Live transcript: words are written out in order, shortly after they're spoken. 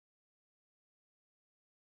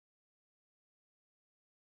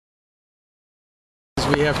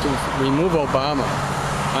we have to remove Obama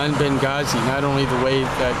on Benghazi, not only the way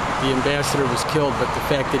that the ambassador was killed, but the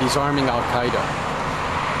fact that he's arming Al-Qaeda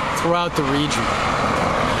throughout the region.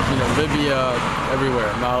 You know, Libya,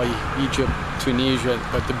 everywhere, Mali, Egypt, Tunisia,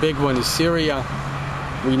 but the big one is Syria.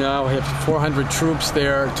 We now have 400 troops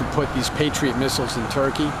there to put these Patriot missiles in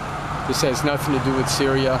Turkey. This has nothing to do with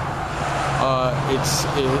Syria.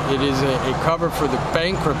 It is a cover for the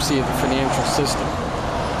bankruptcy of the financial system,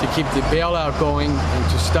 to keep the bailout going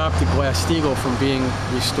and to stop the Glass-Steagall from being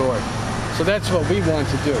restored. So that's what we want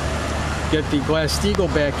to do. Get the Glass-Steagall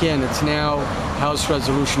back in. It's now House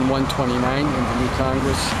Resolution 129 in the new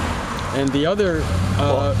Congress. And the other...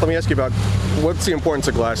 well, let me ask you about, what's the importance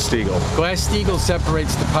of Glass-Steagall? Glass-Steagall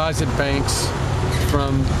separates deposit banks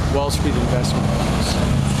from Wall Street investment banks.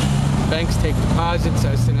 Banks take deposits,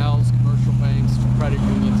 S&Ls, commercial banks, credit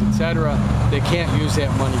unions, etc. They can't use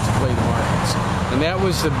that money to play the markets. And that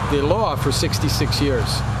was the law for 66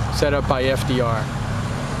 years, set up by FDR,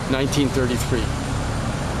 1933.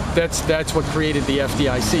 That's what created the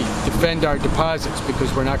FDIC. Defend our deposits,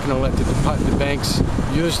 because we're not going to let the banks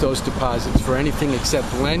use those deposits for anything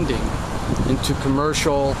except lending into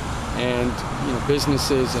commercial and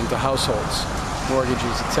businesses and to households,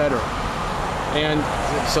 mortgages, etc. And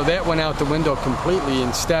so that went out the window completely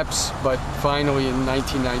in steps, but finally in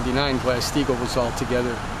 1999, Glass-Steagall was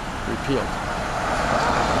altogether repealed.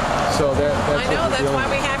 So that's why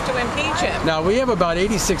we have to impeach him. Now, we have about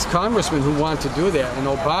 86 congressmen who want to do that, and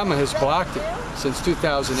Obama has blocked it since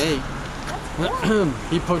 2008.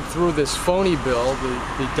 He put through this phony bill,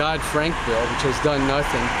 the Dodd-Frank bill, which has done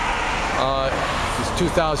nothing. It's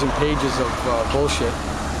 2,000 pages of bullshit.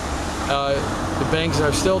 The banks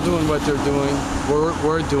are still doing what they're doing,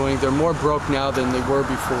 we're doing. They're more broke now than they were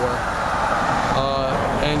before.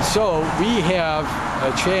 And so we have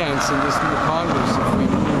a chance in this new Congress, if we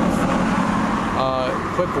move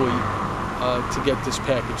quickly, to get this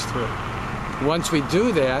package through. Once we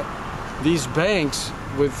do that, these banks,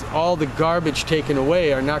 with all the garbage taken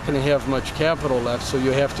away, are not going to have much capital left, so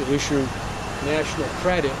you have to issue national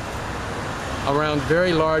credit around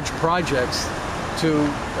very large projects to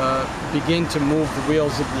begin to move the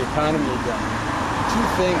wheels of the economy again. Two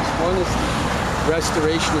things. One is the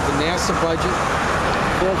restoration of the NASA budget,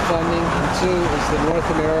 full funding, and two is the North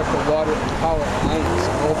America Water and Power Alliance,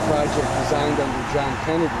 an old project designed under John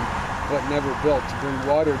Kennedy, but never built, to bring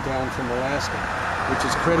water down from Alaska, which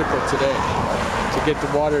is critical today, to get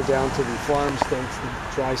the water down to the farm states, the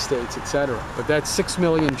dry states, etc. But that's 6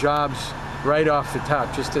 million jobs right off the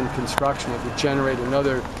top, just in construction. It would generate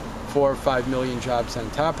another 4 or 5 million jobs on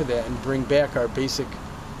top of that and bring back our basic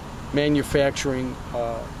manufacturing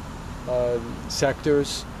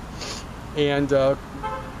sectors and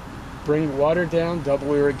bring water down,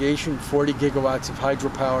 double irrigation, 40 gigawatts of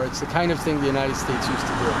hydropower. It's the kind of thing the United States used to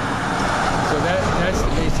do. So that's the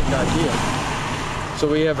basic idea. So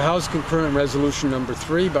we have House Concurrent Resolution number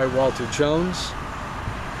 3 by Walter Jones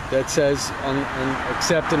that says,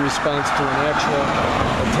 except in response to an actual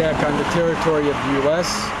attack on the territory of the U.S.,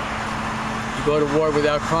 you go to war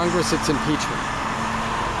without Congress, it's impeachment.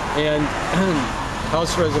 And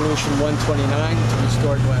House Resolution 129 to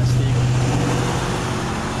restore Glass-Steagall.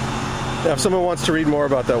 If someone wants to read more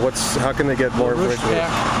about that, how can they get more information?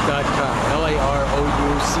 LaRouchePAC.com,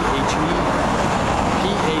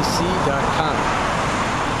 LaRouchePAC.com.